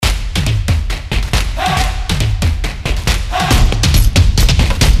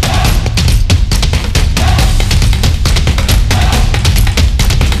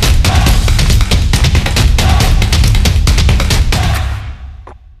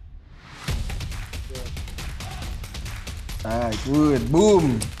Alright, good.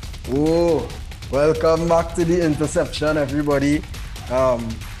 Boom. Oh, welcome back to the interception, everybody. Um,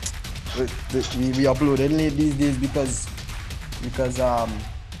 we uploaded late these days because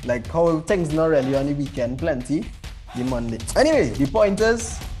like how things not really on the weekend plenty the Monday. Anyway, the point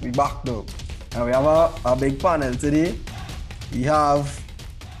is we back though, and we have a big panel today. We have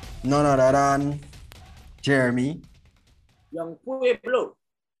none other than Jeremy. Young Pueblo.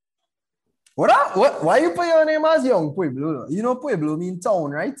 What? Why you put your name as Young Pueblo? You know Pueblo mean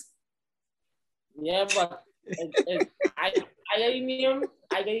town, right? Yeah, but I got a name.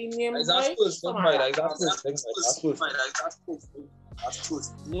 That's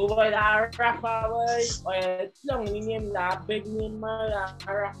nobody that rapper boy. Or long name that big name that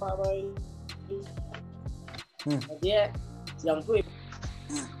rapper boy. Yeah, Young Pueblo.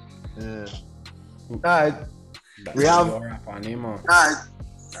 Yeah. Alright. We have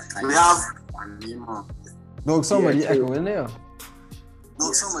no somebody echoing there.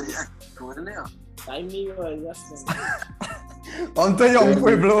 I mean, I'm the Young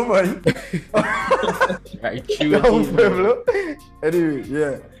Pueblo, boy. Young Pueblo. Anyway,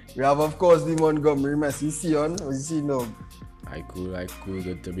 yeah. We have, of course, the Montgomery Messi Sion. What you see now? I cool.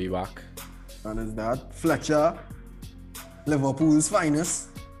 Good to be back. And is that Fletcher, Liverpool's finest.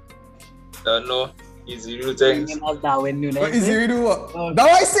 No, easy do things. Easy we do what? That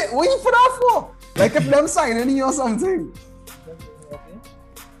I say, what you put that for? Like if them signing you or something.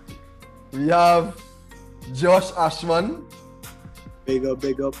 We have Josh Ashman. Big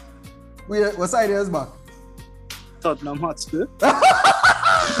up. Wait, what side is back? Tottenham Hotspur.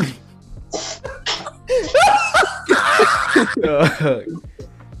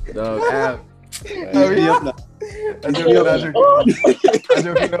 No, I'm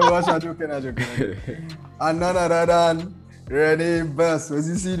joking. And none other than Rennie Best. What's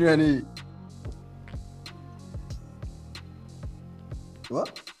you see, Rennie?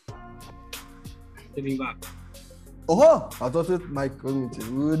 What? Living back. Oh, I thought it might come with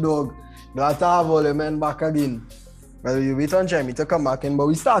you. Dog. Glad to have all the men back again. Well, you wait on Jeremy to come back in, but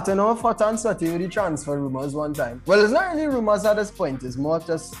we started off hot and sweaty with the transfer rumors one time. Well, it's not really rumors at this point, it's more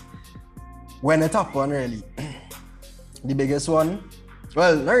just when it happened, really. The biggest one,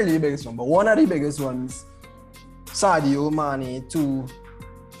 well, not really the biggest one, but one of the biggest ones, Sadio Mane to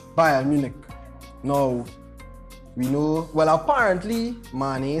Bayern Munich. Now, we know, well, apparently,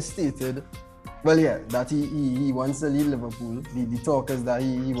 Mane stated, well, yeah, that he wants to leave Liverpool. The talk is that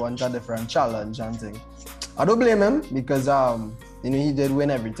he wants a different challenge and thing. I don't blame him because, he did win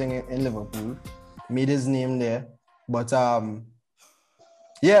everything in Liverpool, made his name there. But,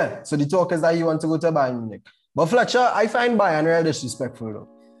 yeah, so the talk is that he wants to go to Bayern Munich. But Fletcher, I find Bayern real disrespectful though.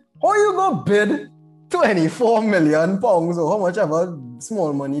 How you go bid 24 million pounds or how much ever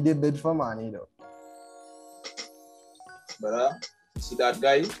small money they bid for Mane though? But see that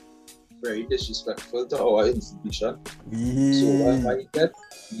guy? Very disrespectful to our institution. Yeah. So why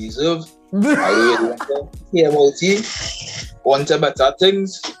he deserve? I want to better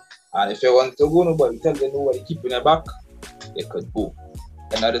things. And if you want to go, nobody tell them nobody keeping it back. You could go.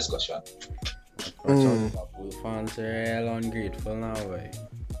 Another discussion. Liverpool fans are real ungrateful now, boy.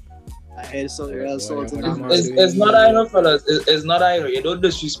 I heard so real salt in It's not I fellas. It's not I You don't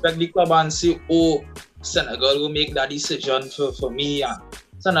disrespect the club and say, oh, Senegal will make that decision for me. And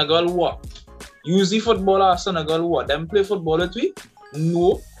Senegal what? Use the footballer, Senegal what? Them play football with we?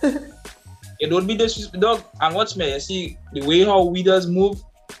 No. You don't be disrespect, dog. And watch me, you see the way how we does move.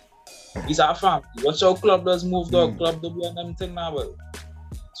 It's our family. Watch how club does move, dog. Club do be on them thing now, well.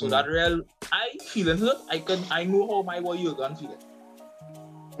 So that real, I feeling hurt. I know how my boy you gonna feel it.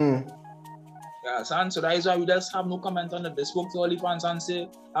 Yeah, so that is why we just have no comment on it. They spoke to all the fans and say,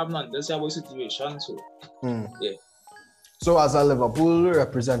 have none. This is our situation. So yeah. So as a Liverpool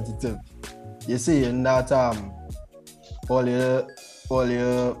representative, you're saying that all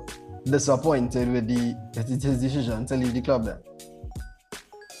you disappointed with his decision to leave the club then?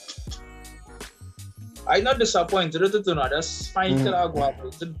 I'm not disappointed with it, just fine till I go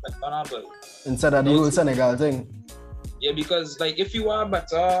instead of the whole Senegal thing. Yeah, because like if you want a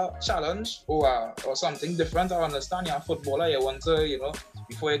better challenge or something different, I understand you're a footballer, you want to,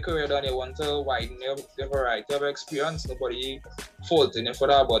 before your career done, you want to widen your variety of experience. Nobody faulting you for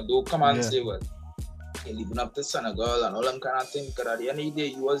that, but don't come and say, well, you're living up to Senegal and all them kind of things, because at the end of the day,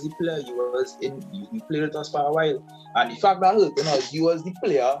 you was the player, you played with us for a while. And the fact that hurt, you was the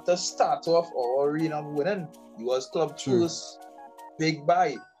player to start off our reign of winning. You was club first big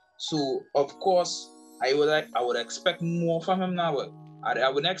buy. So of course I would expect more from him now. I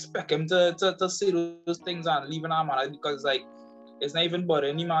wouldn't expect him to say those things and leaving our man, because like it's not even but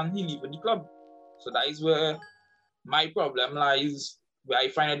any man he leaving the club. So that is where my problem lies where I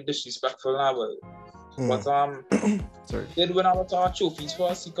find it disrespectful now, but Sorry. did win our trophies for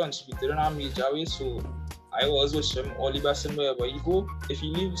us, he contributed in a major way, so I always wish him all the best in wherever he go if he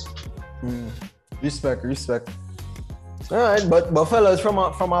leaves. Respect. Alright, but fellas, from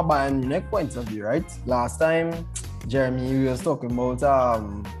a Bayern Munich point of view, right? Last time, Jeremy was talking about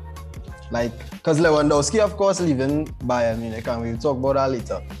because Lewandowski, of course, leaving Bayern Munich, and we'll talk about that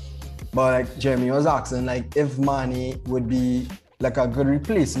later. But Jeremy was asking if Mane would be a good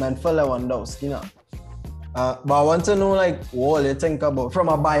replacement for Lewandowski now. But I want to know what you think about from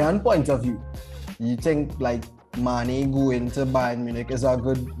a Bayern point of view. You think Mane going to Bayern Munich is a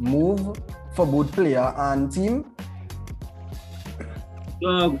good move for both player and team?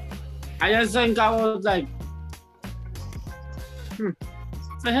 I just think I was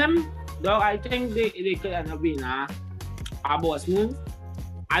for him, though, I think they could end up being a boss move.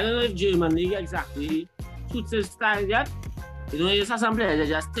 I don't know if German League exactly suits his style yet. You just have some players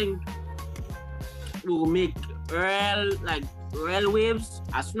that just think will make real waves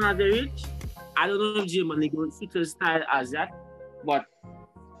as soon as they reach. I don't know if German League will suit his style as yet, but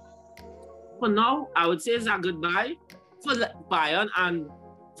for now, I would say it's a goodbye for Bayern and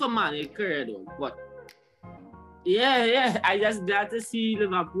for Mane's career though. But yeah, I just glad to see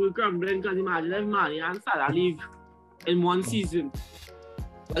Liverpool crumbling because imagine if Mane and Salah leave in one season.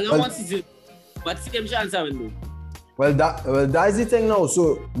 Well, not one season, but same chance I will do. Well, that's the thing now.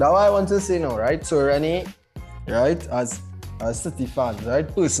 So that's what I want to say now, right? So Rennie, right, as City fans, right,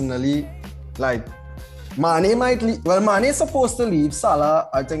 personally, Mane might leave. Well, Mane is supposed to leave. Salah,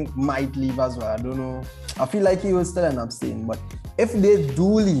 I think, might leave as well. I don't know. I feel like he will still end up staying. But if they do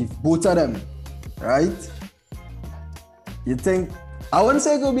leave, both of them, right? You think, I wouldn't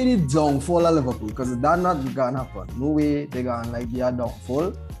say it will be the downfall of Liverpool because that's not going to happen. No way they're going to be a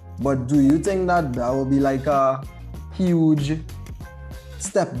downfall. But do you think that will be a huge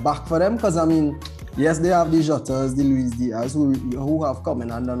step back for them? Because, I mean, yes, they have the Jotas, the Luis Diaz, who have come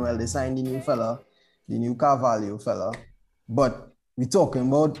in and done well. They signed the new fella, the new Carvalho fella. But we're talking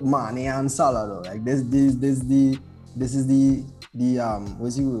about Mane and Salah though. This is the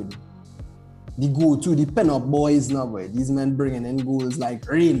what's the word? The go-to, the pen-up boys now, boy. These men bringing in goals like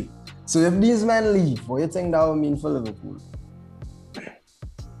rain. So if these men leave, what do you think that will mean for Liverpool?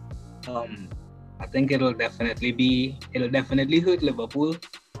 I think it'll definitely hurt Liverpool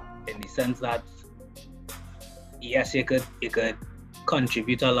in the sense that yes, you could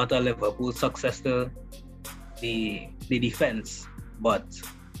contribute a lot of Liverpool's success to the defense, but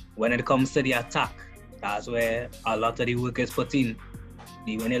when it comes to the attack, that's where a lot of the work is put in.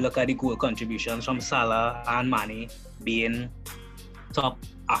 When you look at the goal contributions from Salah and Mane being top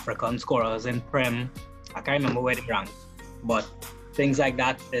African scorers in Prem, I can't remember where they ranked, but things like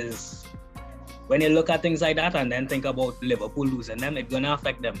that is, when you look at things like that and then think about Liverpool losing them, it's going to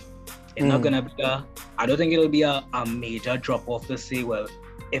affect them. It's not going to be I don't think it'll be a major drop off to say, well,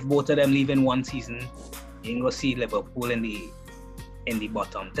 if both of them leave in one season, you ain't going to see Liverpool in the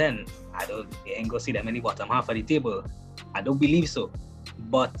bottom 10. You ain't going to see them in the bottom half of the table. I don't believe so.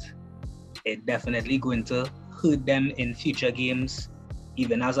 But it's definitely going to hurt them in future games,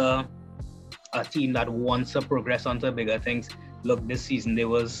 even as a team that wants to progress onto bigger things. Look, this season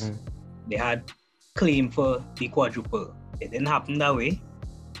they had claim for the quadruple. It didn't happen that way.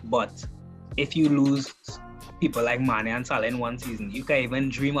 But if you lose people like Mane and Salah in one season, you can't even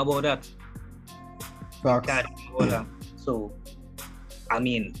dream about that. So, I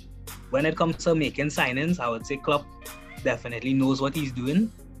mean, when it comes to making signings, I would say Klopp definitely knows what he's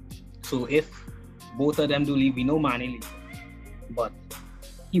doing. So if both of them do leave, we know Mane leave, but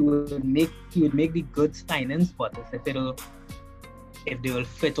he would make the good signings. But if they will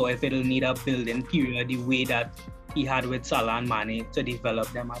fit or if it'll need a building period, the way that he had with Salah and Mane to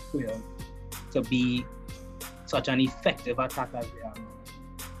develop them as players to be such an effective attacker as they are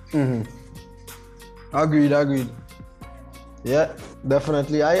now. Agreed. Yeah,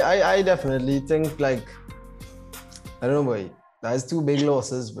 definitely. I definitely think I don't know, boy. That's two big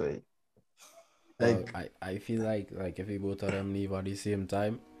losses, boy. I feel like if we both of them leave at the same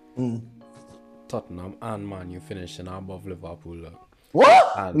time, Tottenham and Man U finishing above Liverpool.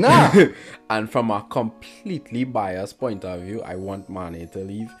 What? Nah. And from a completely biased point of view, I want Mane to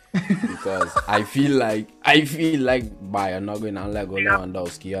leave because I feel like Bayern not going to let go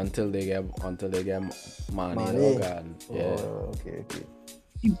Lewandowski until they get Mane. Yeah. Oh, okay.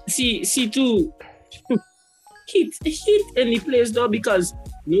 See too. Heat in the place though, because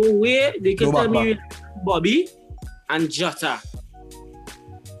no way they can tell me Bobby and Jota.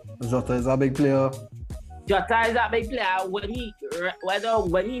 Jota is a big player. Jota is a big player when he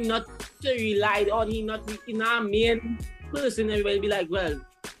not relied on, he not in our main person, everybody be like, well,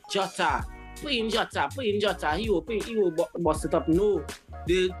 Jota, put in Jota, he will bust it up. No,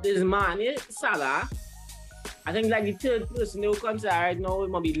 this man, Salah, I think like the third person who comes out right now, it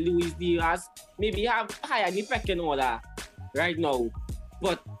might be Luis Diaz, maybe have higher the pecking order right now.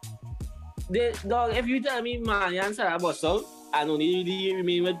 But dog, if you tell me Mane and Salah bust out, and only really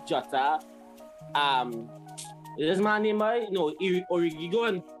remain with Jota, this man name by Origi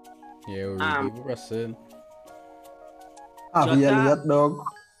going. Yeah, Origi wrestling. Harvey Elliott, dog.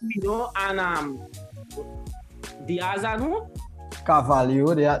 And Diaz and who?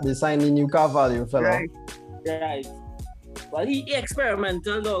 Carvalho, they signed the new Carvalho fella. Right. Well, he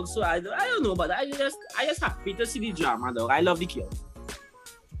experimental, dog. So I don't know, but I just happy to see the drama, dog. I love the kill.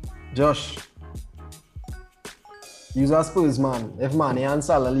 Josh, you're a Spurs man. If Mane and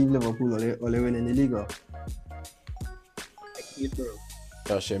Salah leave Liverpool, or they win in the league.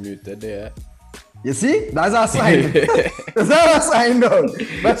 Josh, you're muted there. You see? That's a sign. That's a sign, dog.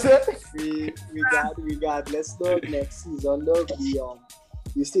 That's it. Regardless, dog, next season, dog,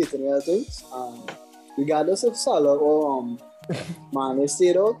 we stay in real things. Regardless of Salah or Mane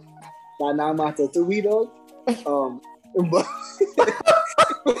stay, dog, that not matter to we, dog.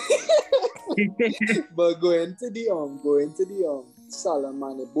 But going to the Salah,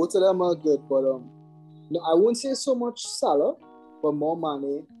 Mane, both of them are good, but no, I won't say so much Salah, but more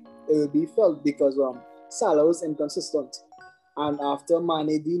Mane. It will be felt because Salah was inconsistent, and after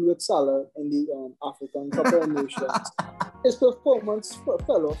Mane deal with Salah in the African Cup of Nations, his performance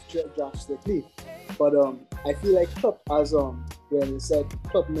fell off drastically. But I feel like Klopp, as when he said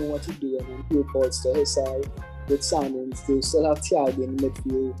Klopp know what to do, and then he reports to his side with signings. They still have Thiago in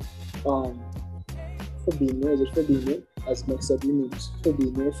midfield. Fabinho, as mixed up names.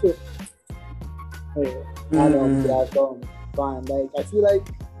 Fabinho, and they have Van Dijk. I feel like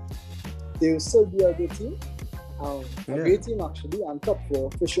they will still be a good team. A great team actually, and top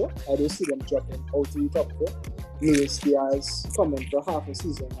four for sure. I don't see them dropping out to the top four. Luis Diaz coming for half a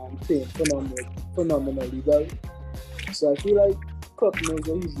season and playing phenomenally well. So I feel like Klopp knows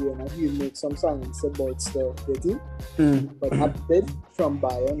what he's doing, and he'll make some signings about the team. But a bid from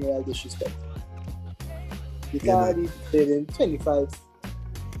Bayern, real disrespect. Because they in 25.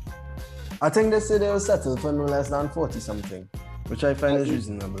 I think they say they will settle for no less than 40 something, which I find is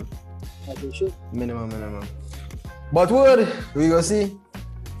reasonable. As they should. Minimum. But what we go see?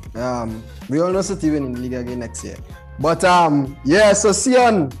 We all know City winning the league again next year. But so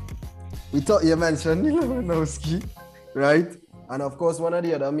Sion, we thought you mentioned Lewandowski, right? And of course, one of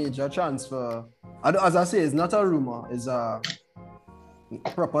the other major transfer, as I say, it's not a rumor, it's a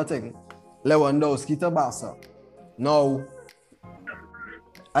proper thing. Lewandowski to Barca. Now,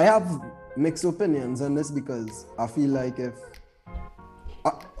 I have mixed opinions on this because I feel like if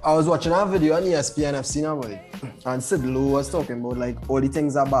I was watching a video on ESPN FC now, and Sid Lowe was talking about like all the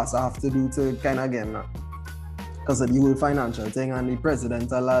things that Barca have to do to kind of get now. Because of the whole financial thing, and the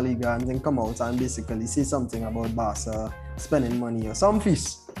president of La Liga and then come out and basically say something about Barca spending money or some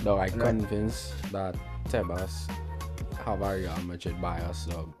fees. No, I convinced that Tebas have a Real Madrid bias,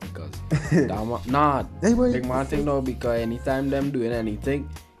 dog, because big man thing though, because anytime them doing anything,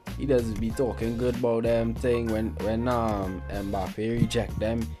 he does be talking good about them thing. When Mbappe reject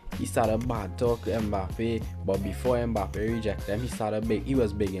them, he started bad talk to Mbappe, but before Mbappe reject them, he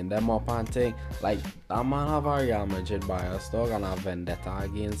was bigging them up and thing. Like that man have a Real Madrid bias, dog, and a vendetta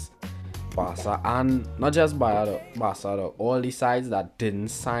against Barca, and not just Barca though, all the sides that didn't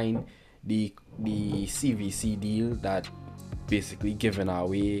sign the CVC deal that basically giving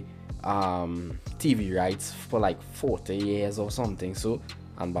away TV rights for like 40 years or something. So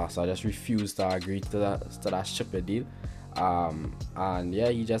and Barca just refused to agree to that stupid deal. And yeah,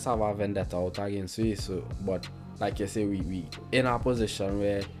 he just have a vendetta out against it. So, but like you say, we in a position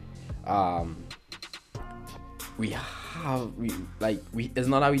where it's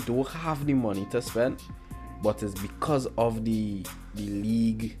not that we don't have the money to spend, but it's because of the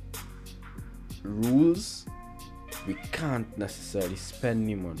league rules we can't necessarily spend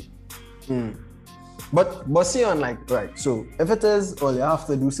the money. But see on like, right, so if it is all you have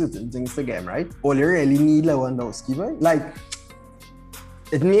to do certain things to get him, right? All you really need Lewandowski, right? Like,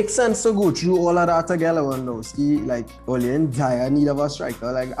 it makes sense to go through all of that to get Lewandowski. Like, all you in dire need of a striker.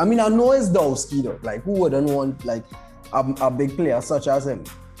 Like, I mean, I know it's Dowski though. Like, who wouldn't want like a big player such as him?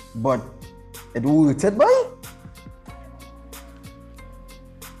 But it worth it, boy?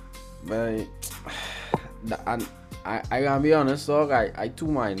 But and I gotta be honest, dog, I too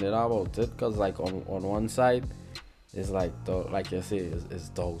minded about it, because like on one side it's like like you say, it's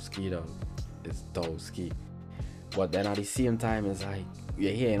Dowski, dog. it's Lewandowski. But then at the same time, it's like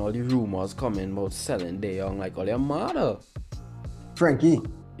you're hearing all the rumors coming about selling De Jong, like all your mother. Frankie.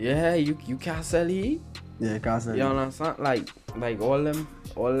 Yeah, you can't sell he. Yeah, can't sell You he. understand? Like all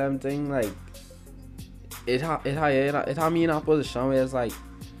them thing, like it had me in a position where it's like,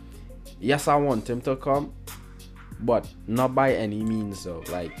 yes, I want him to come, but not by any means though.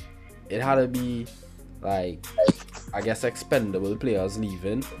 Like it had to be like, I guess, expendable players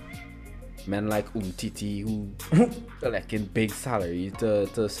leaving. Men like Umtiti who collecting big salary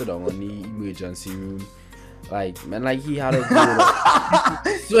to sit down on the emergency room. Like men like he had to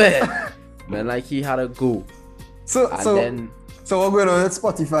go. Swear. Man like he had to go. So we're going on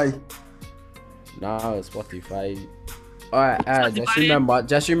Spotify. No, Spotify. Alright,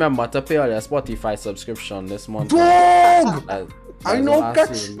 just remember to pay all your Spotify subscription this month. Dog! I know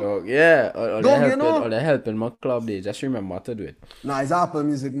catch. Yeah, Dog, or they're helping my club day. Just remember to do it. Nah, it's Apple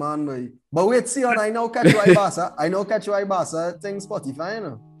Music, man. Boy. But wait, see, I know catch why Barca. I know catch why Barca thing Spotify, you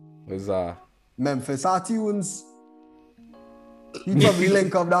know. What's that? Memphis iTunes. He probably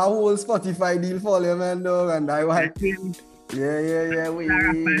link up that whole Spotify deal for you, man, dog. And I want. Yeah.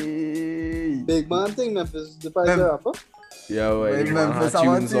 Wait. Big man thing, Memphis. The price of rapper. Yeah, wait. Memphis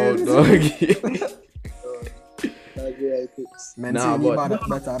tunes out, iTunes. dog. That's the picks. Man, Nah, say but-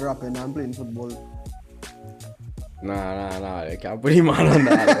 better rapping than playing football. Nah. I can't put him on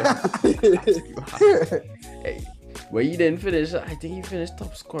that. Hey, but he didn't finish. I think he finished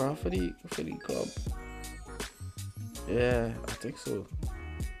top scorer for the club. Yeah, I think so.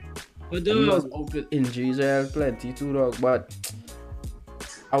 But He was out with injuries, plenty too, dog. But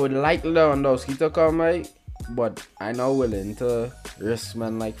I would like Lewandowski to come, right? But I'm not willing to risk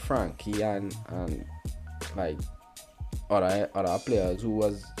men like Frankie and like other players who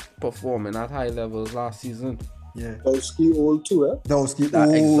was performing at high levels last season. Yeah. Lewandowski old too, eh?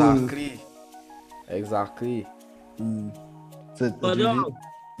 Lewandowski. Exactly. So, But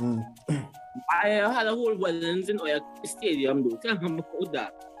mm. I had a whole weddings in our stadium though. Tell me about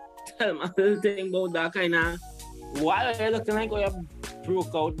that. Tell me a little thing about that kind of. Why are you looking like you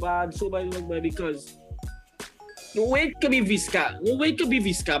broke out bad so bad because no way it could be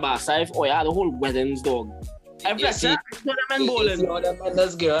Visca Barca if I had a whole weddings dog. Everything. Tournament bowling. All them men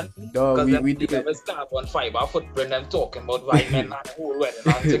that's good. Dog, Because we them do it. have carbon fiber footprint. Them talking about why men and the whole wedding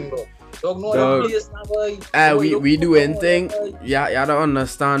and thing, bro. Dog, no Dog. other place now, boy. We do anything. Yeah, you don't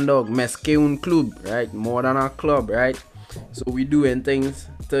understand, dog. Meske un club, right? More than a club, right? So we doing things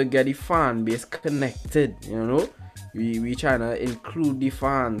to get the fan base connected, you know? We trying to include the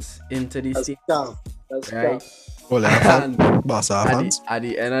fans into the That's city, calm. That's right? calm. And Barca at fans.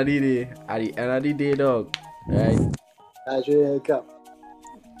 the end of the day, dog, right? That's really calm.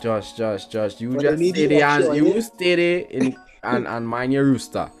 Josh, you But just they need stay the there option, and yeah? you stay there and mind your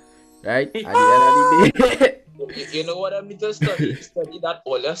rooster, right? At the end of the day. You know what I mean to study? Study that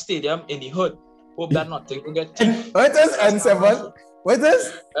all your stadium in the hood. Hope that nothing will get thief. What is N7? What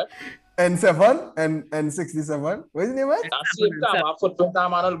is Huh? N7 and N67? What's the name, man? That same carbon footprint, that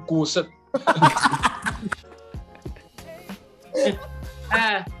man will go sit.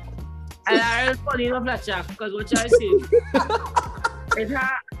 And I funny enough that chat because what I say it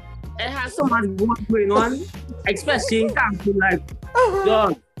has so much going on, especially in terms of like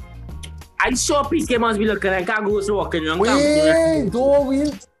dog. I sure PK must be looking like I go walking around. Wait, don't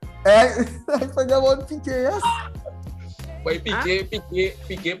win. I forgot about PK, yes? Boy,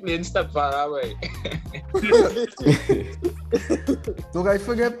 PK playing step far away. Dog, I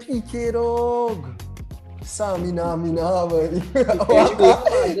forget PK, dog. Samina, boy.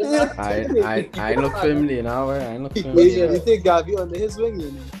 I look family now, I look Wait, family. you think Gavi under his wing,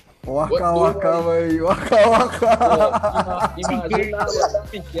 you know? Waka, boy. Waka. Imagine now,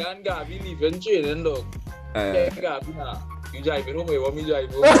 PK and Gavi leaving training, dog. Yeah, Gavi now. You driving home, you want me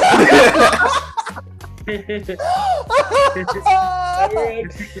driving home?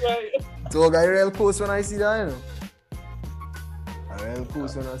 Dog, I real close when I see that, you know. I real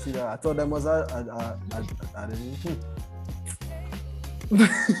close when I see that. I thought that was I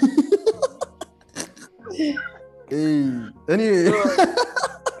Hey, anyway.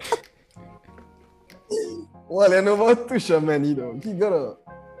 Well, I know about Tusha, man, you know. He got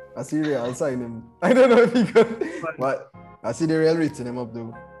I see Real sign him. I don't know if he got, but I see the Real written him up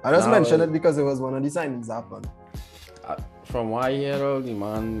though. I just mentioned it because it was one of the signings that happened. From what I hear, the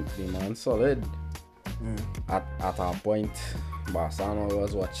man solid. At a point, Barcelona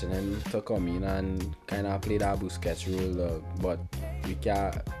was watching him to come in and kind of play that Busquets role, but we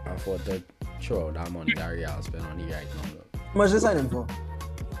can't afford to throw out that money that Real spend on the right now. How much they sign him for?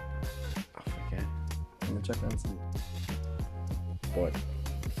 Africa. Let me check and see. But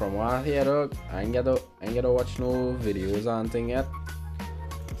from what I hear, dog, I ain't get to watch no videos or anything yet.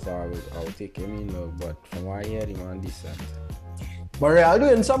 So I will take him in, dog. But from what I hear, the man decent. But Real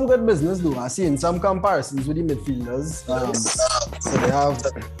doing some good business, though. I see in some comparisons with the midfielders. So they have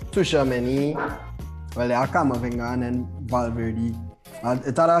Tchouameni, well, they have Camavinga and then Valverde.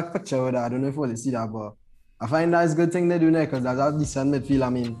 It's a picture with that. I don't know if you see that, but I find that's a good thing they do there because that's a decent midfield.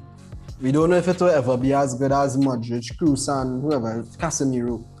 I mean, we don't know if it will ever be as good as Modric, Kroos, and whoever,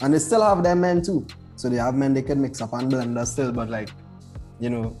 Casemiro. And they still have their men too. So they have men they can mix up and blend us still, but like,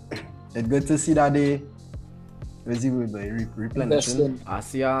 you know, it's good to see that they replenishing. I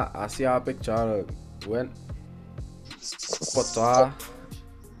see a picture when Courtois,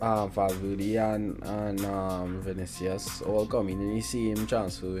 Valverde and Vinicius all coming in the same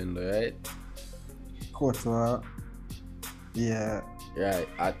transfer window, right? Courtois, yeah. Right,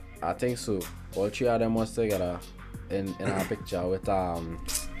 I think so. All three of them was together in a picture with the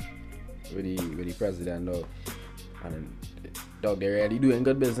president, dog. And dog, they're really doing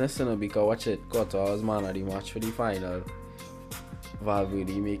good business, you know, because watch it, Courtois was man of the match for the final.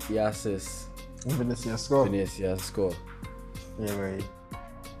 Valverde make the assist. Vinicius score. Yeah, right.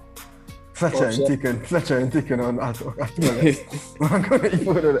 Fletcher and taken on that. I'm going to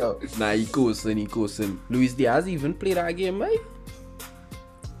put it out. Nah, he coasting. Luis Diaz even played that game, right?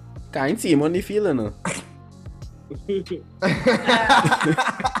 Can't see him on the field, you know.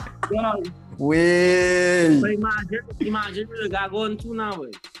 Wait. But imagine Rudiger going to now,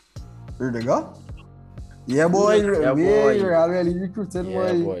 boy. Rudiger? Yeah, boy. You're already recruited,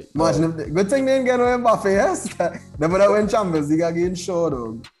 boy. Imagine if good thing they didn't get no Mbappe, yes? They would have won Champions League again, sure,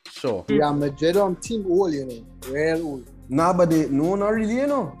 dog. Sure. Yeah, Madrid on team old, you know. Real old. Nah, but not really, you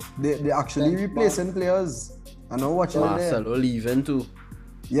know. They actually replacing players. I know what you're there. Marcelo leaving too.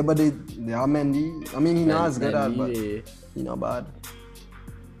 Yeah, but they are Mendy. I mean, he's not as good at, but he's not bad.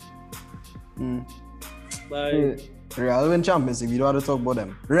 But Real win Champions League, we don't have to talk about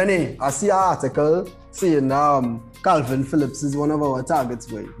them. Rene, I see an article saying Calvin Phillips is one of our targets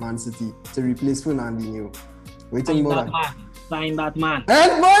for Man City to replace Fernandinho. What do you think about that? Sign that man.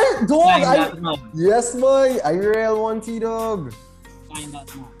 And boy, dog! Sign that man. Yes, boy! I real want it, dog. Sign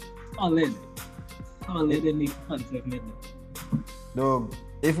that man. Solid in the concept, man. Dog,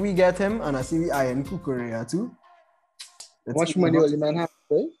 if we get him and I see the Iron Kukurea too. Much money only man have,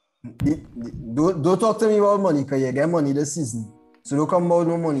 right? Don't talk to me about money because you get money this season. So don't come about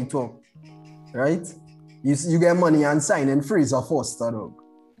no money talk. Right? You get money and sign in Fraser Foster, dog.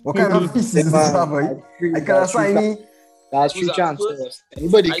 What kind of pieces is that, boy? I can't sign me. That's free transfers.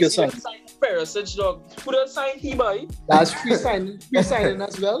 Anybody can sign. Perisic, dog. Who does sign he, boy? That's free signing. Free signing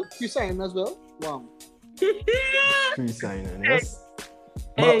as well. Wow. Free signing, yes.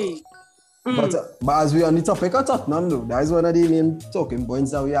 Hey. But as we on the topic of Tottenham, though, that is one of the main talking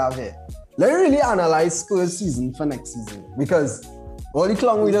points that we have here. Let's really analyze Spurs' season for next season because all the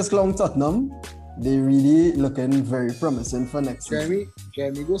clown we just clown Tottenham, they really looking very promising for next season.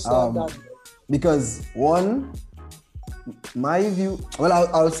 Jeremy, go start that. Because one, my view, well,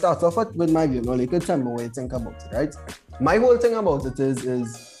 I'll start off with my view. No, you can tell me what you think about it, right? My whole thing about it is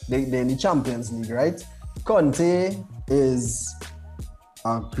they're in the Champions League, right? Conte is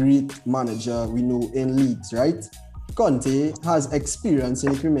a great manager we know in leagues, right? Conte has experience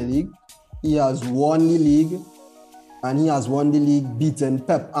in the Premier League. He has won the league, and he has won the league beaten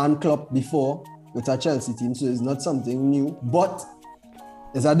Pep and Klopp before with a Chelsea team, so it's not something new. But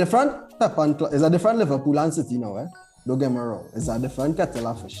it's a different Pep and Klopp, it's a different Liverpool and City now, eh? Don't get me wrong, it's a different kettle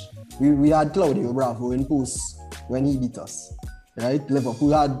of fish. We had Claudio Bravo in post when he beat us, right?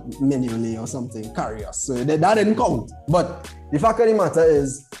 Liverpool had Mignolet or something, carry us, so that didn't count. But the fact of the matter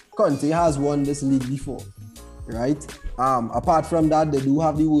is, Conte has won this league before, right? Apart from that, they do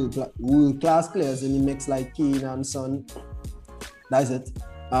have the world-class players in the mix like Kane and Son. That's it.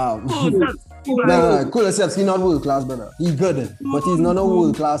 Kulusevski not world-class, brother. He's good, but he's not a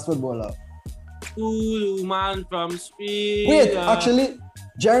world-class footballer. Cool man from Spain. Wait, actually,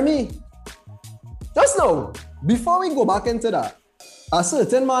 Jeremy, just now, before we go back into that, a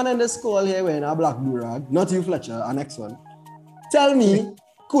certain man in this call here wearing a black durag, not you, Fletcher, our next one. Tell me,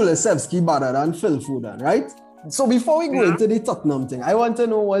 Kulusevski better than Phil Foden, right? So before we go into the Tottenham thing, I want to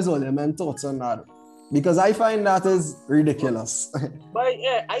know what is all your men's thoughts on that. Because I find that is ridiculous. But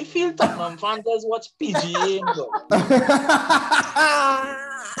yeah, I feel Tottenham fans just watch PGA.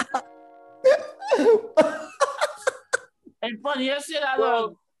 It's funny you say that,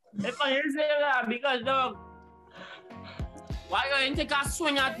 dog. It's funny you say that because, dog, why you ain't take a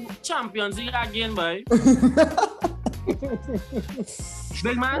swing at Champions League again, boy?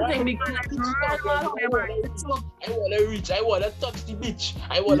 Big man thing because I want to reach. I want to touch the beach.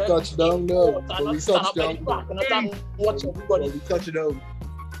 I want We to touch down now. And We not stand touch up in the down. park and watch everybody. We touch down.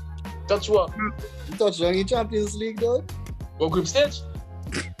 Touch what? We touch down in Champions League, though. Go group stage?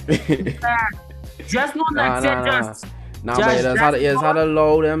 just know that just Nah, Just- but you just- just had to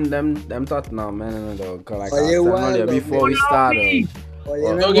allow them Tottenham, man, dog. Like, Oh, I yeah, said wild, earlier, dog. before we started. Oh, yeah,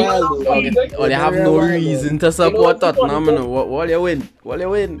 Oh, very wild, though. Or they have Very no wild, reason though. to support You know, Tottenham, you know. What you win? What you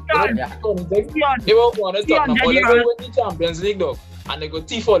win? They won't want to talk about they go win the Champions League, dog. And they go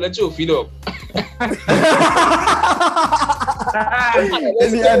thief all the trophy, dog.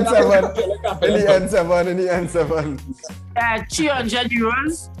 In the end, 7. In the end, 7. 300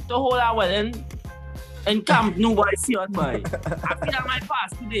 euros to hold our wedding in camp. Nobody see us, boy. I feel that my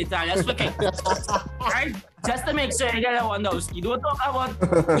pass today, just forget. Right? Just to make sure you get a Lewandowski. Don't talk about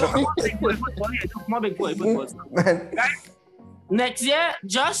more big boy football here. Talk more big boy football stuff. Man, Right? Next year,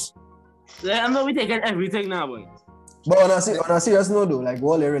 just let them know we taking everything now, boy. but on a serious note though, like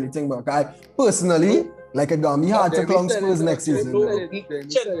what I really think about, I personally, like it got me hard to Then we clown said Spurs it, next then we season. said though. it, then we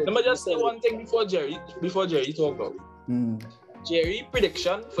Chet, said it, let me just say one thing before Jerry talk, dog. Jerry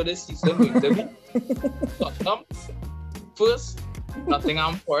prediction for this season going to be Tottenham first,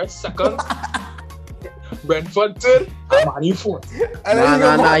 Nottingham Forest second, Brentford third, and Man U fourth. And then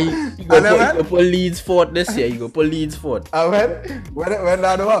Nah. you You And then go put Leeds fourth this year. You go put Leeds fourth. and when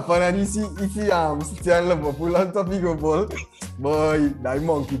that don't happen and you see City and Liverpool on top, you go ball. Boy, that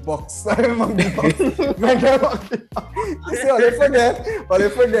monkeypox. Man, that monkeypox. You see, all they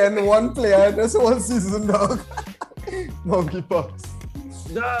forget one player this whole season, dog. Monkeypox.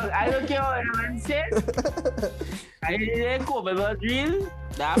 Dog, I don't care what anyone says. I didn't go, but real.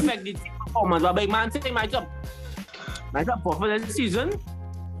 That affect the team performance. But big man thing, my top four for this season.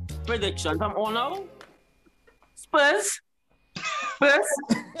 Prediction from all now. Spurs.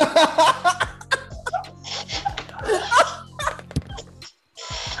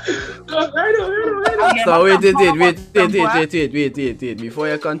 So wait. Before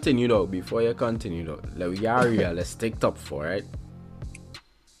you continue though, like we are realistic top 4, right?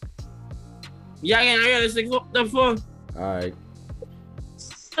 Yeah, again, realistic top four. Alright.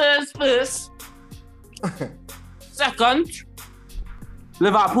 Spurs. Second.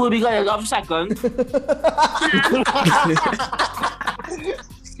 Liverpool because they love second.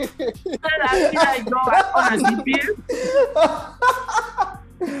 Third, I feel like go on a CPL.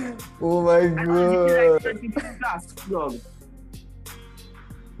 Oh my god. Class, dog.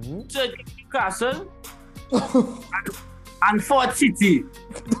 Third, Newcastle. And fourth, City.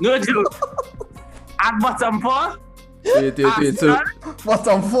 No joke. At bottom 4. Wait. So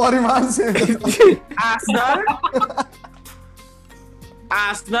Bottom 40 man saying.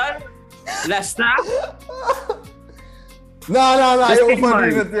 Arsenal, Leicester. No, Just you're keep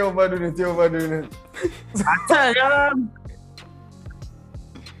going. overdoing it. I tell you.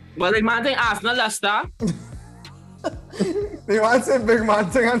 But the man think Arsenal, Leicester. They want to say big man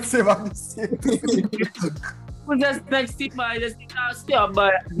thing and say back the same. Who's just next team, man? Just think I'll stay up,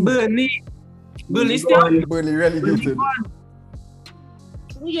 but Burnley stay up. Burnley relegated.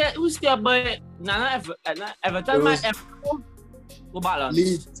 Yeah, who stay up, but Everton, my Everton. Go balance.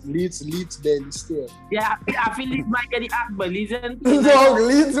 Leeds barely still. Yeah, I feel Leeds might get the act, but Leeds and Dog,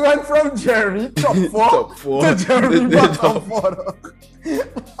 Leeds went from Jeremy top 4 top 4 to Jeremy bottom 4.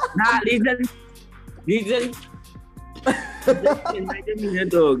 nah, Leeds and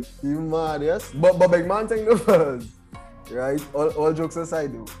dog. You mad, yes? But big man thing the first. Right? All jokes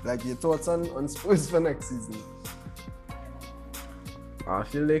aside though. Like your thoughts on Spurs for next season. I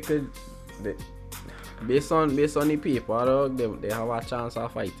feel they could based on the paper, dog, they have a chance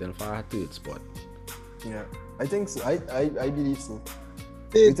of fighting for a third spot. Yeah. I think so. I believe so.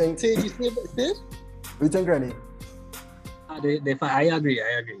 You You think- think? We think Rennie? I agree.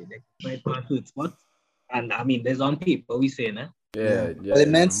 They fight for a third spot. And I mean, there's on paper we say, nah? Yeah. Well,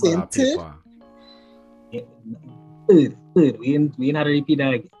 man on saying paper. Yeah. Third. We ain't had to repeat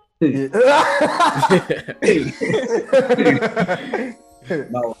that again. Yeah.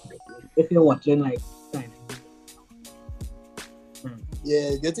 Now, if you're watching, like,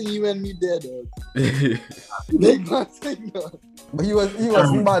 Yeah, getting you and me there, dog. Big man thing, dog. But he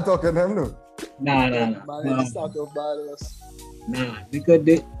wasn't bad talking to him though. nah. Man, it's talking about us. Nah, because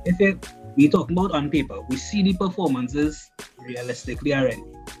we talk about on paper, we see the performances realistically already.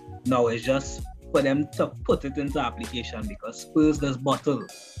 Now it's just for them to put it into application because Spurs does bottle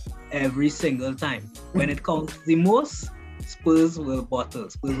every single time. When it counts the most, Spurs will bottle.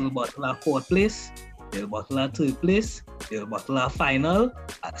 Spurs will bottle at 4th place they'll bottle a third place, they'll bottle a final,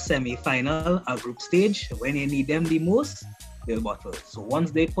 a semi-final, a group stage. When you need them the most, they'll bottle. So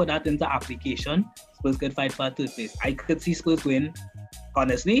once they put that into application, Spurs could fight for a third place. I could see Spurs going,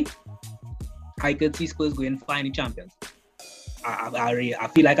 honestly, I could see Spurs going final champions. I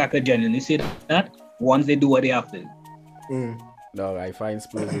feel like I could genuinely say that once they do what they have to. No, I find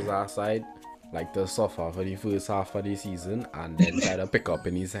Spurs is our side like to suffer for the first half of the season and then try to pick up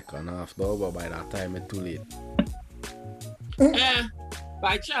in the second half though, but by that time it's too late.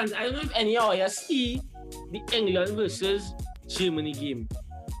 By chance, I don't know if any of you see the England versus Germany game.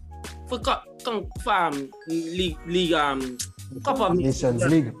 For League Cup of Nations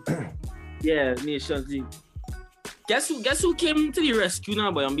League. Yeah, Nations League. Guess who came to the rescue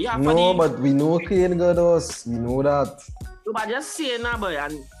now, boy? On behalf of No, but we know Kane got us. We know that. No, but just say now, boy,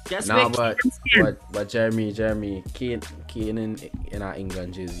 and guess but Jeremy, Kane in our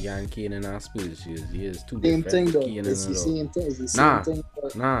England jersey and Kane in our Spurs jersey is two Same different. thing though. Kane It's the same thing. It's the Nah. same thing.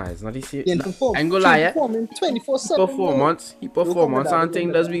 Nah, it's not the same. Kane Nah, perform. I ain't gonna lie, Kane performing 24/7. He performance and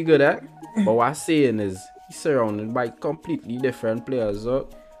thing does be good at. But what I'm saying is he's surrounded by completely different players,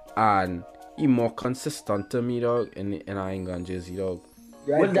 dog, and he more consistent to me, dog, in our England jersey, dog.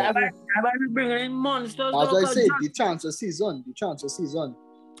 Right, Well, that might be bringing in monsters. as I said, Just the transfer season.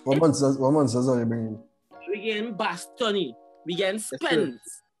 What months are you bringing? we getting Bastoni, we getting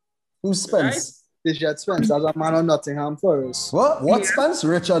Spence. Who's Spence? Dejet Spence, as a man of Nottingham Forest. What? What Yeah. Spence?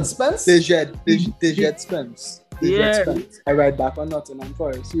 Richard Spence? Dejet Spence. Yeah. Spence. I ride back on Nottingham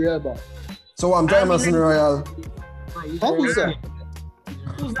Forest. You hear about? So I'm Emerson Royal. Who's that?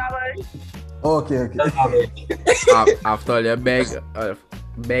 Who's that, boy? Okay. After all you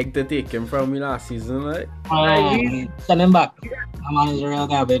beg to take him from me last season, right? Send him back. That man is a real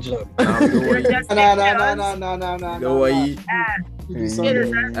garbage, dog. No. The way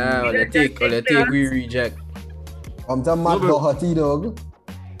No. they take we reject. I'm the Matt Doherty, dog.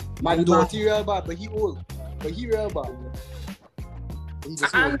 Man, Doherty real bad, but he old. But he real bad. He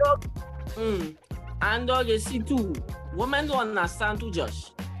just old. And dog, you see too, women don't understand too,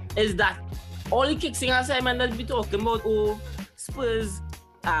 Josh, is that all the kicks in assignment that we talking about, Spurs,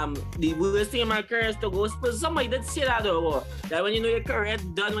 the worst thing in my career is to go Spurs. Somebody did say that though, that when you know your career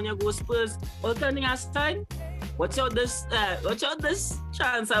done when you go Spurs, all turning aside, watch out this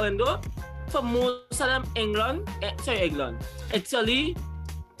transfer window. For most of them, England, Italy,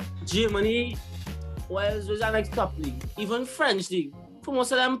 Germany, was the next top league, even French league. For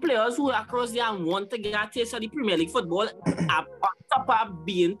most of them players who are across there and want to get a taste of the Premier League football, on top of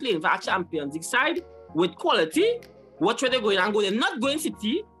playing for a Champions League side with quality, what were they going and go? They're not going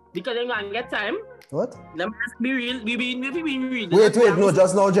City because they're going to get time. What? Let me just be real. We being real. Wait, no,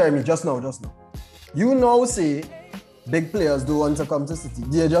 just now, Jeremy, just now. You now say big players don't want to come to City.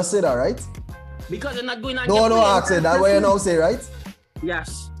 Did you just say that, right? Because they're not going and No, Axel, that way you now say, right?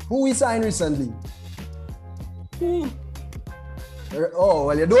 Yes. Who we signed recently? Who? Oh,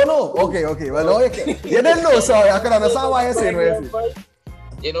 well, you don't know? Okay. Well, no, you didn't know, sorry. I can understand why you're saying what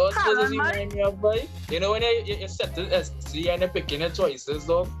You know what Spurs remind me of, boy? You know when you set the S3 and you're picking your choices,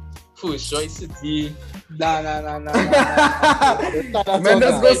 dog? First choice City. Nah. Man,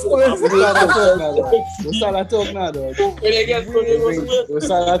 let's go Spurs. We start talking now, dog. When you get good, you go Spurs. We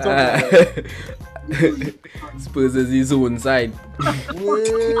start talking now. Spurs is his own side.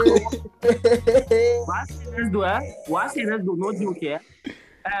 What sinners do not do care.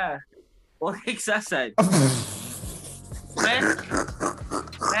 Or exercise.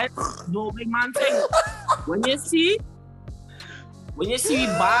 No big man thing. When you see we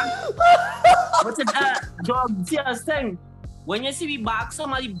back, what's it dog serious thing? When you see we back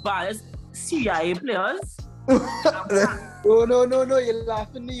some of the best CIA players. No, you're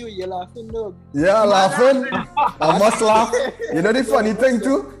laughing, dog. Yeah, laughing. I must laugh. You know the funny thing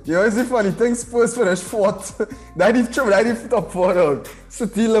too? Spurs finished fourth. That is top four, dog.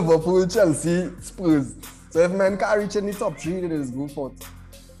 City, Liverpool, Chelsea, Spurs. So if men can't reach in the top three, then it's go fourth.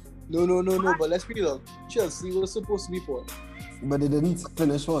 No, but let's be real. Chelsea was supposed to be fourth. But they didn't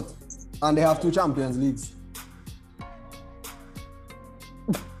finish fourth. And they have 2 Champions Leagues.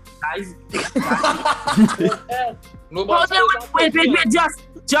 Guys. No, but Wait, Josh.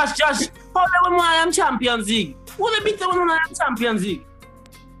 How they win one of them Champions League? Who they beat them one of them Champions League?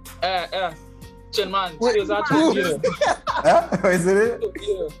 Chin man, Spurs are trophy. Yeah? Is it?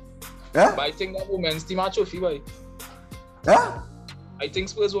 Yeah? But I think that women's team are trophy, boy. Yeah? I think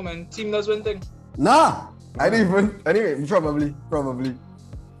Spurs women's team does win thing. Nah. I didn't even. Anyway, probably.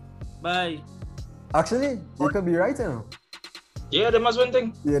 Bye. Actually, you could be right, you know. Yeah, they must win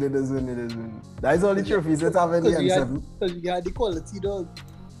thing. Yeah, it is win. That is all the trophies that have in the M7. Because we had the quality, dog.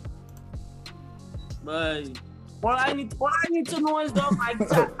 But all I need to know is dog,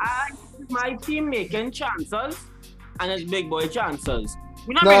 my team making chances and it's big boy chances.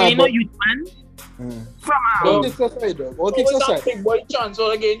 We not really know youth man. From all kicks aside, dog. All kicks aside. Big boy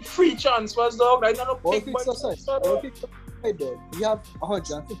transfer again, free transfers, dog. Right now, All kicks aside. All kicks aside, dog. We have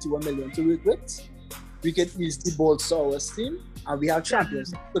 151 million to work with. We can easily bolster our team, and we have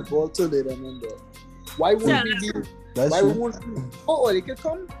champions football to lead them in there. Why won't we be? Why won't we? Oh, they can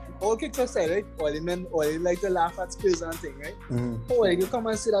come. All kicks aside, right? All they like to laugh at Spurs and thing, right? Oh, they can come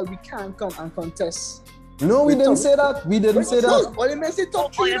and say that we can't come and contest. No, we didn't say that. We didn't say that. All they meant say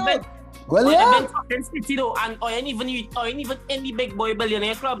top 3 now. Well, yeah. City though, and or even any big boy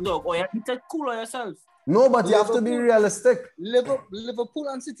billionaire club dog, or you need to cool yourself. No, but you have to be realistic. Liverpool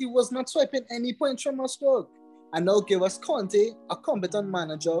and City was not swiping any points from us, dog. And now give us Conte, a competent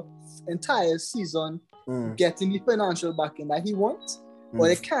manager, entire season, getting the financial backing that he wants. Or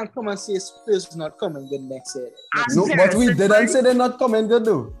they can't come and say Spurs is not coming good next year. No, but we didn't say they're not coming good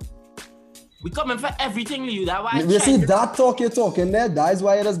though. We coming for everything, Leo. That's why. You see that talk you're talking there. That's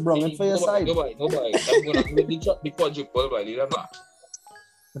why it is brung it for your side. Nobody. I'm gonna really drop the quadruple, but you never.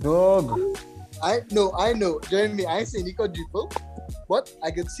 Dog. I know. Jeremy, I ain't saying he quadruple, but I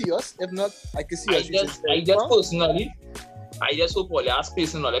can see us. If not, I can see us. I just personally, I just hope all the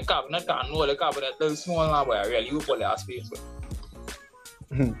space in all the cabinet and all the cabinet little small now, but I really hope all the space.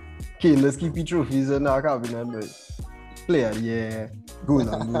 Okay, let's keep the trophies in our cabinet, but player, yeah, good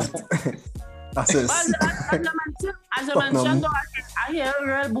and good. As I mentioned, I hear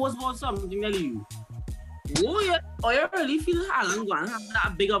real boss about something, you. Oh, you really feel Haaland going to have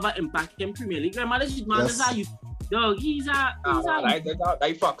that big of an impact in Premier League? Yes. Dog, he's a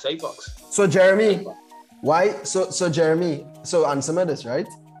fox. So Jeremy, why? So Jeremy, so answer me this, right?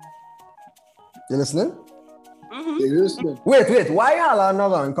 You listening? You're listening. Wait. Why Haaland not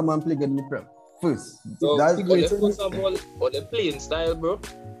going to come and play good in the Prem? First, that's first of all, the playing style, bro.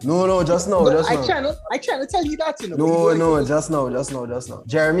 No, just now. I try to tell you that, you know. No, just now.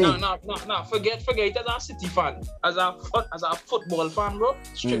 Jeremy. No. Forget it as a City fan. As a football fan, bro.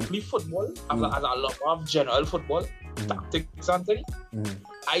 Strictly football. As a lover of general football, tactics and things.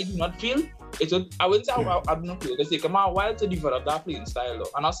 I do not feel it would, I wouldn't say I do not feel it's taken a while to develop that playing style,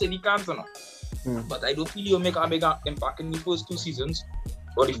 though. And I'll say he can't, you know. But I don't feel he'll make a big impact in the first 2 seasons.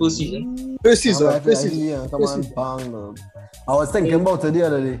 Or the first season? First season. Come on, bang, man. I was thinking about it the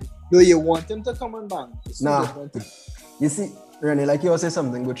other day. No, you want him to come and bang. Nah. You see, Rennie, like you were saying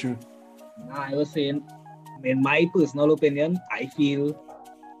something, go true. Nah, I was saying, in my personal opinion, I feel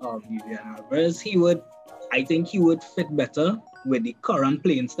Julian Alvarez, I think he would fit better with the current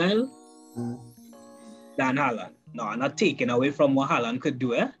playing style than Haaland. No, I'm not taking away from what Haaland could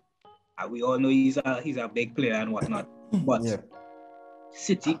do, we all know he's a big player and whatnot. But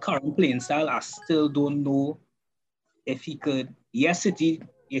City current playing style, I still don't know if he could. Yes, City,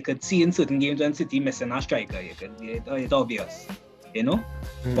 you could see in certain games when City missing a striker, it's obvious, you know.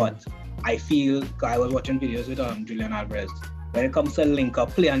 But I feel, I was watching videos with Julian Alvarez. When it comes to link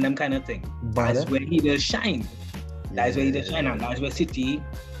up play and them kind of thing, that's where he does shine. That's where he does shine, and that's where City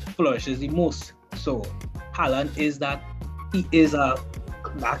flourishes the most. So Haaland is that. He is that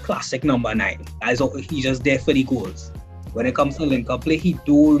classic number 9. He's just there for the goals. When it comes to link-up play, he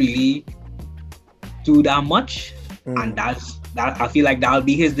don't really do that much, and that I feel like that'll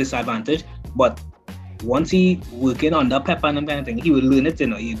be his disadvantage. But once he working on the pep and that kind of thing, he will learn it,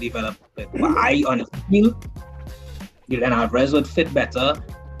 he'll develop it. But I honestly feel Julian Alvarez would fit better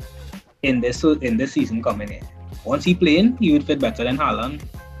in this season coming in. Once he playing, he would fit better than Haaland.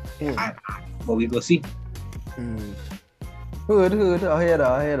 But we go see. Good. I hear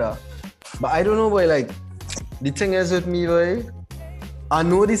that. But I don't know, boy, like, the thing is with me, boy, I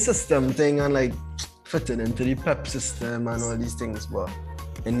know the system thing and like fitting into the pep system and all these things, but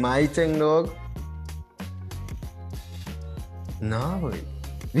in my thing, dog, nah, boy.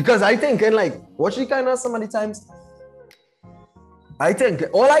 Because I think, and like, watch the kind of some of the times,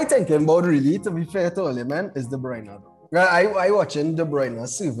 all I think about really, to be fair to all you, man, is De Bruyne. I watching De Bruyne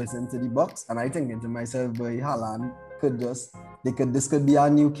service into the box, and I thinking to myself, boy, Haaland this could be a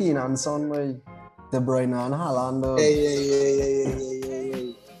new Keane and son, boy. De Bruyne and Haaland.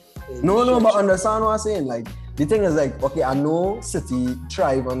 No, but understand what I'm saying. Like, the thing is, like, okay, I know City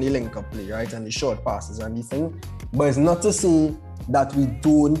thrive on the link-up play, right, and the short passes and these things, but it's not to say that we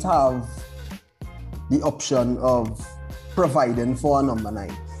don't have the option of providing for a number 9.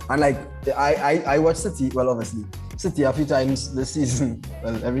 And like, I watch City, well, obviously, City a few times this season,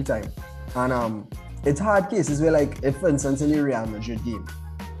 well, every time, and it's hard cases where, like, if for instance in the Real Madrid game,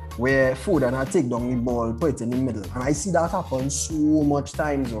 where Foden had take down the ball, put it in the middle. And I see that happen so much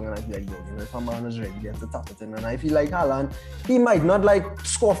times, and I feel like, if a man is ready, they have to tap it in. And I feel like Haaland, he might not like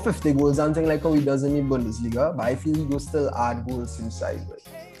score 50 goals and thing like how he does in the Bundesliga, but I feel he will still add goals inside. Like,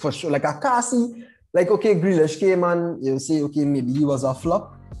 for sure. Like a Kasi, like, okay, Grealish came and you say, okay, maybe he was a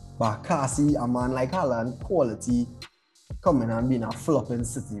flop, but Kasi, a man like Haaland, quality, coming and being a flop in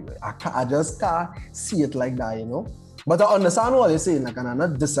City. I just can't see it like that, you know. But I understand what you're saying, like, and I'm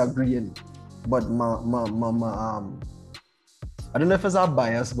not disagreeing. But I don't know if it's a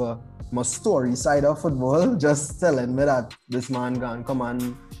bias, but my story side of football just telling me that this man can come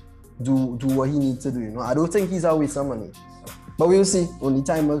and do what he needs to do, you know. I don't think he's a waste of money. But we'll see. Only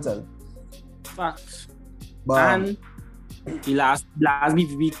time will tell. Facts. But, and the last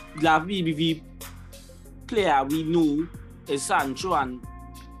BBV player we know is Sancho, and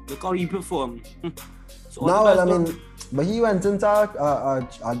look how he performed. So no, well, I mean, but he went into a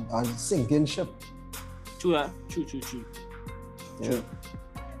sinking ship. True. Yeah. True.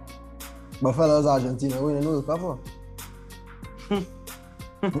 But fellas, Argentina winning World Cup.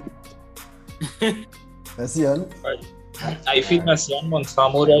 Messi on. I feel Messi on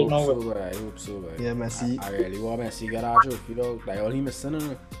Montamo right now. I hope so, bro. Yeah, Messi. I really want Messi to get a trophy, though. Like, all he missing,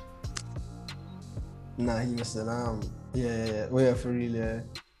 isn't it? Nah, he missing. Yeah. Wait, for real, yeah.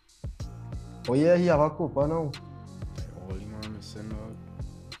 Oh, yeah, he have a Copa now. All he man missing, though.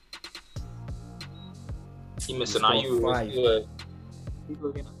 He missing a Euro.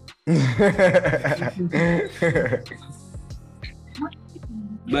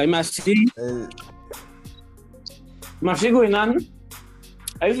 By Messi going on.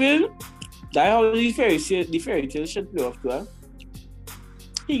 I feel that how the fairy tale should play off to her.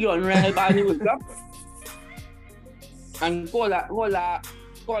 He got real bad in the World Cup and call that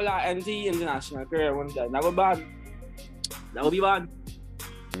anti-international career one time. That would be bad.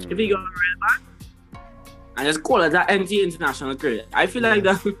 If he got real bad and just call it that anti-international career. I feel like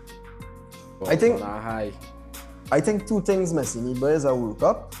that. I think two things Messi need, but is a World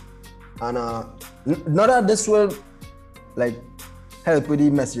Cup, and not that this will like help with the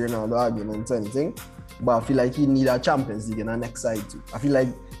Messi Ronaldo argument or anything, but I feel like he need a Champions League in the next side too. I feel like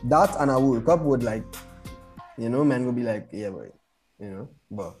that and a World Cup would, like, you know, men will be like, yeah, boy, you know.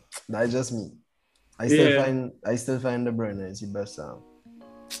 But that's just me. I still find De Bruyne is the best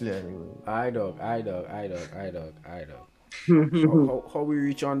player anyway. I dog. How we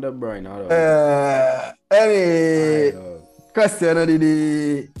reach on De Bruyne? Any question of the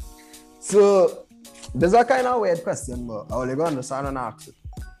day. So there's a kind of weird question, but I will go understand and ask it.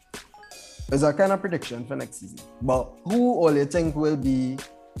 There's a kind of prediction for next season. But who all you think will be,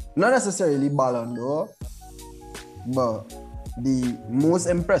 not necessarily Ballon d'Or, but the most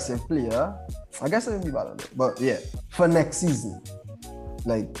impressive player? I guess it will be Ballon d'Or, but yeah, for next season.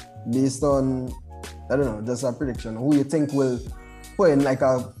 Like, based on, I don't know, just a prediction. Who you think will put in like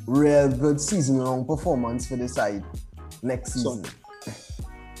a real good season-long performance for the side next season?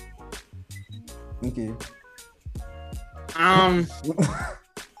 Okay.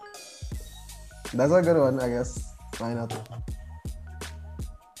 That's a good one, I guess. Why not?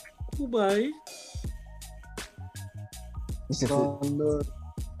 Goodbye.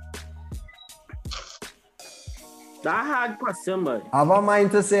 That hard question, boy. I have a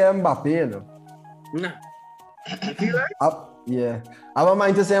mind to say Mbappe, you know. Nah. You feel like? Yeah. I have a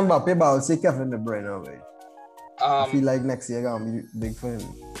mind to say Mbappe, but I'll say Kevin De Bruyne, boy. I feel like next year gonna be big for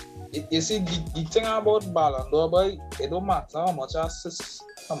him. You see, the thing about Ballon d'Or, boy, it don't matter how much assists,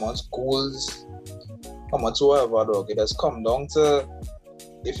 how much goals, how much whatever, dog. It has come down to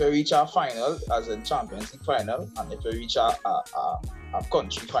if you reach a final, as in Champions League final, and if you reach a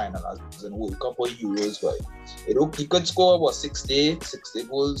country final, as in World Cup or Euros, boy. You could score about 60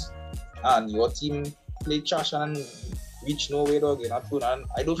 goals, and your team play trash and reach nowhere, dog. You're not good. And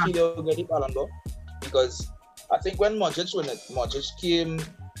I don't feel you'll get the Ballon d'Or, because I think when Modric won it, Modric came.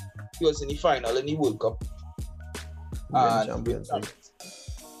 He was in the final in the World Cup. And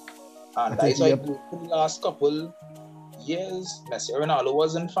that's why the last couple years, Messi Ronaldo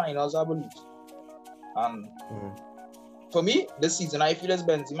was in finals, I believe. And for me, this season, I feel it's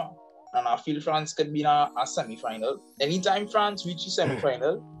Benzema. And I feel France could be in a semi-final. Anytime France reaches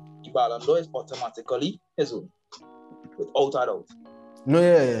semi-final, the Ballon d'Or is automatically his own. Without a doubt. No,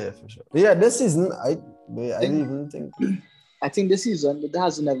 yeah, for sure. Yeah, this season, I didn't even think... I think this season there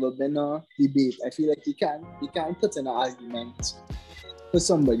has never been a debate. I feel like you can't put in an argument for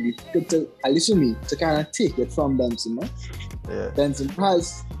somebody to, at least for me, to kind of take it from Benzema. Yeah. Benzema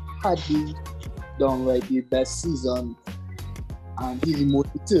has had the downright the best season and he's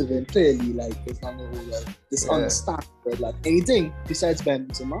motivated and clearly like it's not this understand like anything besides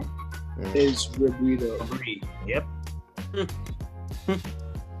Benzema is Reguilon. Yep.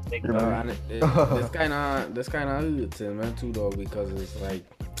 And this kind of hurts him, man, too, though, because it's like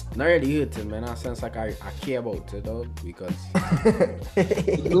not really hurting, man. In a sense, like I care about it, though, because.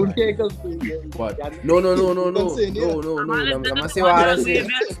 Don't care, but no. I'm gonna say what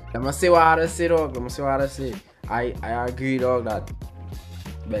I say. Dog. I agree, dog, that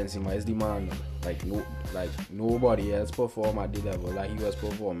Benzema is the man. Like nobody else performed at the level that he was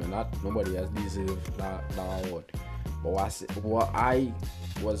performing. Nobody else deserved that award. But what I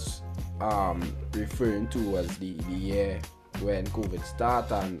was referring to was the year when COVID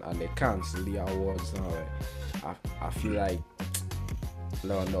started and they canceled the awards now. I feel like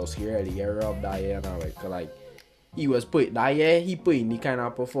Lewandowski really robbed that year now. Like he was put that year, he put in the kind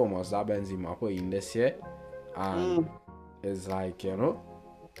of performance that Benzema put in this year, and it's like, you know.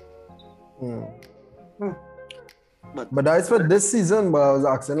 But that's for this season, but I was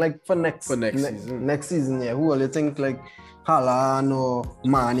asking like for next season. Next season, yeah. Who will you think like Haaland or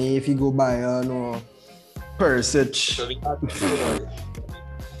Mane if you go Bayern or Perisic?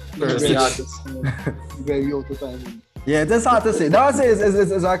 Very out of time. Yeah, it's hard to say. That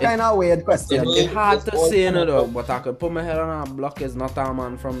is a kind of weird question. It's hard to say, no, dog, but I could put my head on a block is not a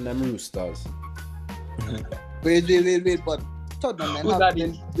man from them Roosters. Wait, but Tottenham have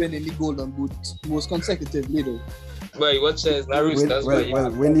been winning the Golden Boot most consecutively, though. Wait, what says not Roosters?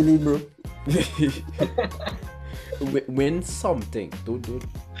 Win the league, bro. Win something. Don't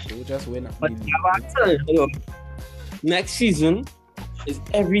just win. But next season is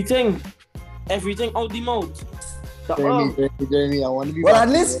everything out the mouth. Jeremy, I want to be. Well, at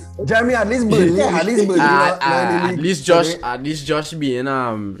least Burnley. At least Josh being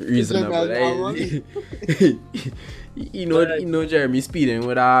reasonable. You know Jeremy speeding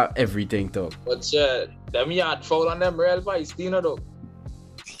with everything talk. But them yard foul on them real vice, you know, though.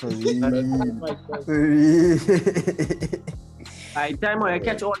 By the time I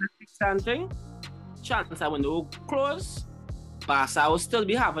catch all the six thing, chance I when they will close, Barca will still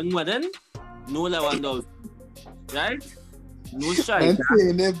be having more than no Lewandowski, right? No striker. I'm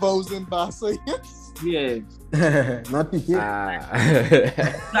saying they're bows in Barca, yes. Yeah. Not PK.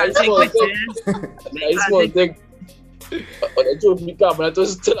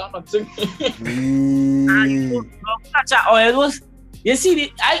 You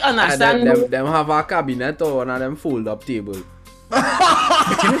see, I understand. Them have a cabinet or one of them fold up table.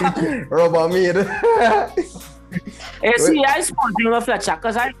 Rubber made. You see, I sponsoring a Fletcher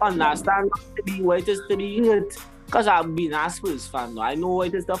because I understand what it is to be hurt. Because I've been a Spurs fan now. I know what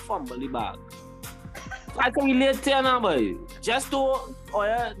it is to fumble the bag. I can relate to you now, boy. Just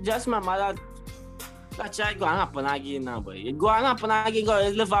remember that Fletcher is going to happen again now, boy. It's going to happen again because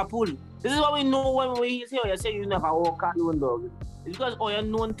it's Liverpool. This is what we know when we hear you say you never walk alone, dog. It's because you're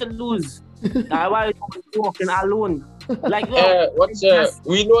known to lose. That's why you're walking alone. Like,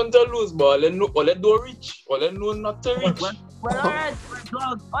 we known to lose, but let's do reach. Or let's know not to reach. Well, alright,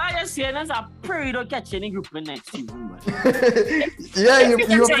 dog. All I'm saying is I pray you don't catch any group in next season, man. Yeah,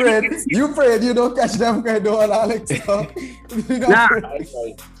 you prayed you don't catch them kind of all, Alex. Nah.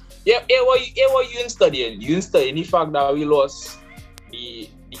 Yeah, what you studying? You studying the fact that we lost the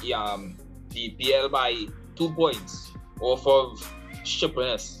PL by 2 points off of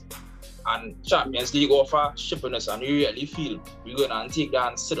shippiness and Champions League offer shippiness, and we really feel we're gonna take that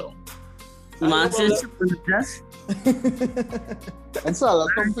and sit down. Man says shippiness. And so I'll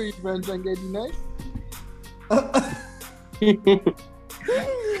come to it and get denied.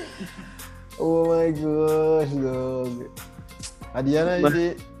 Oh my gosh, dog. At the end of the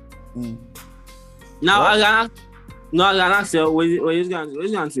day. Now I'm gonna ask you what you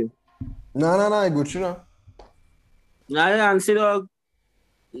gonna say. No, I go through now. Now you can see dog,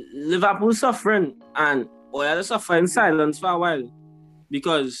 Liverpool suffering and they're suffering in silence for a while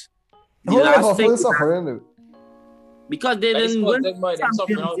because the last thing because they didn't win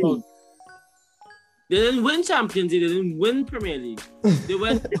Champions League. They didn't win Champions League, they didn't win Premier League. They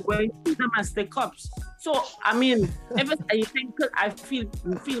went to domestic cups. So I mean, if it's anything, I feel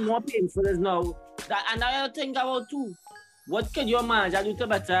more painful as now. That another thing about too. What can your manager do to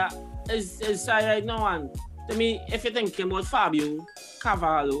better is right now, and to me, if you're thinking about Fabio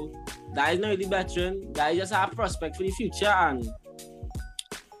Carvalho, that is not really veteran, that is just a prospect for the future, and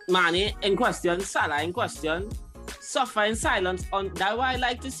Mane in question, Salah in question, suffer in silence on that's why I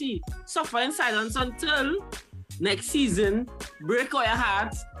like to see. Suffer in silence until next season, break all your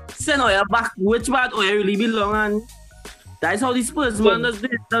hearts, send all your back, which part all you really belong, and That's how the Spurs man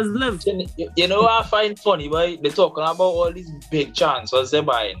does live. You know what I find funny, boy? They're talking about all these big transfers they're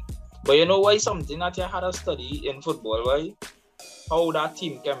buying. But you know why something that you had to study in football, right? How that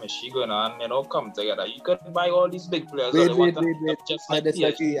team chemistry going on, come together. You could buy all these big players. Wait. Just I like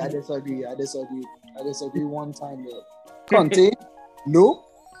disagree one time though. Conte, no.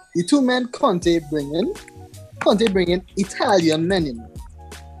 The two men Conte bringing Italian men in.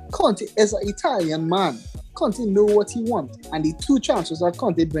 Conte is an Italian man. Conte know what he wants. And the two transfers that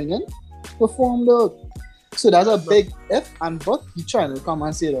Conte bringing performed out. So that's a big if and but you trying to come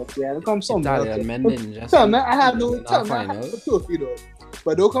and say that yeah, come somewhere. Italian men ninja. Tell me I have no trophy though.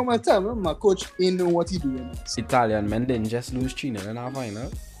 But don't come and tell me my coach ain't know what he doing. Italian men didn't just lose China in our final.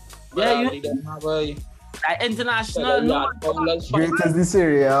 Yeah, you don't have a international Great as the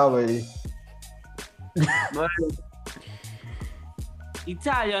Serie A, boy.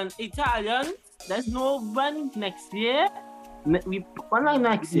 Italian. There's no one next year. We one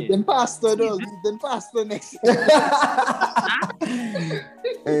next year. Then pastor though. Then pastor next year.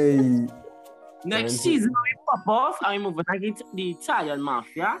 Hey. Next season we pop off and we move against the Italian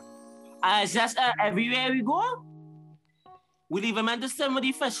mafia. And it's just everywhere we go, we leave them at the same with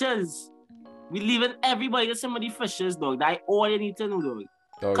the fishers. We leaving everybody the same with the fishers, dog. That's all you need to know, dog.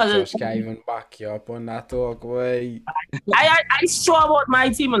 Dog, just can't even back you up on that talk, boy. I sure about my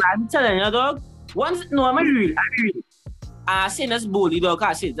team and I'm telling you, dog. I'm real. I say this boldly, dog.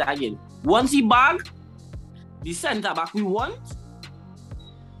 I say it again. Once he bag, the centre back we want,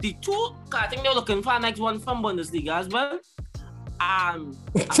 the two, I think they're looking for next one from Bundesliga as well.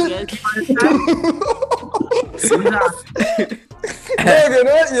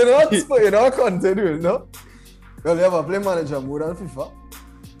 You're not content, no? Well, you have a play manager more than FIFA.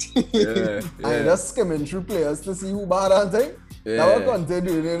 Yeah. And just skimming through players to see who bad and thing. Now what content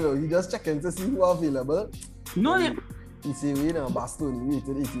doing, you just checking to see who are available. No, you see, we know Bastoni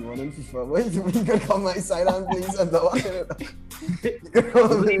rated 81 in FIFA. Wait, you can come my side and play center back.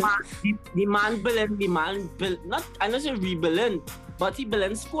 the man build, not, I'm not saying rebuilding, but he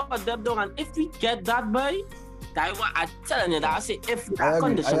building squad depth down. And if we get that boy, that's what I'm telling you. That I say if that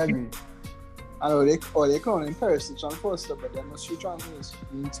condition. I agree. I know they call in Perisic and Foster, but they must shoot transfers.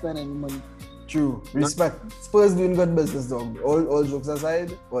 You didn't spend any money. True. Respect. Spurs doing good business, dog. All jokes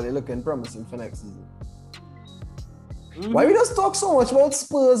aside, well, they're looking promising for next season. Mm-hmm. Why we just talk so much about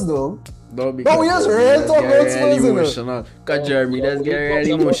Spurs, dog? No, because we just really talk about Spurs, emotional. Because Jeremy does get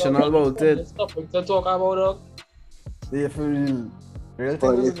really emotional about it. There's topic to talk about, dog. Yeah, for real. Real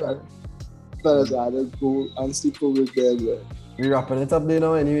thing. Fellas, I had to go and sleep over there, bro. We wrapping it up there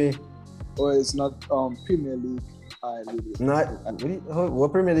now, anyway. Oh, it's not Premier League.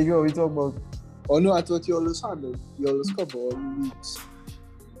 What Premier League are we talking about? Oh no, I thought you always handle. You always cover all the leagues.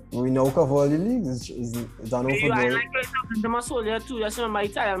 We now cover all the leagues. It's done over football. I like talking to my soldier too. That's my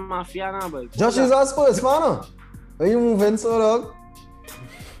Italian mafia now, but. Josh is a Spurs fan, huh? Are you moving so, dog?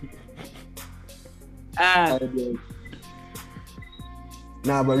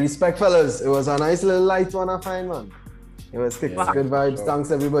 Nah, but respect, fellas. It was a nice little light one, I find, man. It was good vibes. Yeah.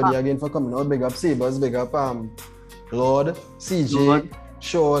 Thanks everybody again for coming out. Big up Sabers, big up Lord, CJ,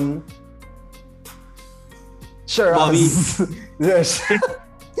 Sean, Shiraz. Yes.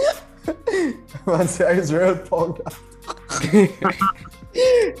 Man, say it's real punk.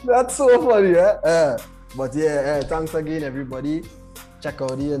 That's so funny, eh? But yeah, thanks again, everybody. Check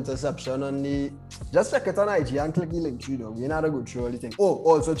out the interception on the. Just check it on IG and click the link through, though. We're not a good show, anything. Oh,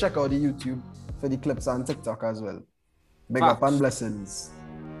 also check out the YouTube for the clips on TikTok as well. Big up and blessings.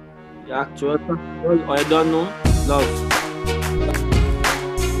 Yeah, actually, I don't know. Love.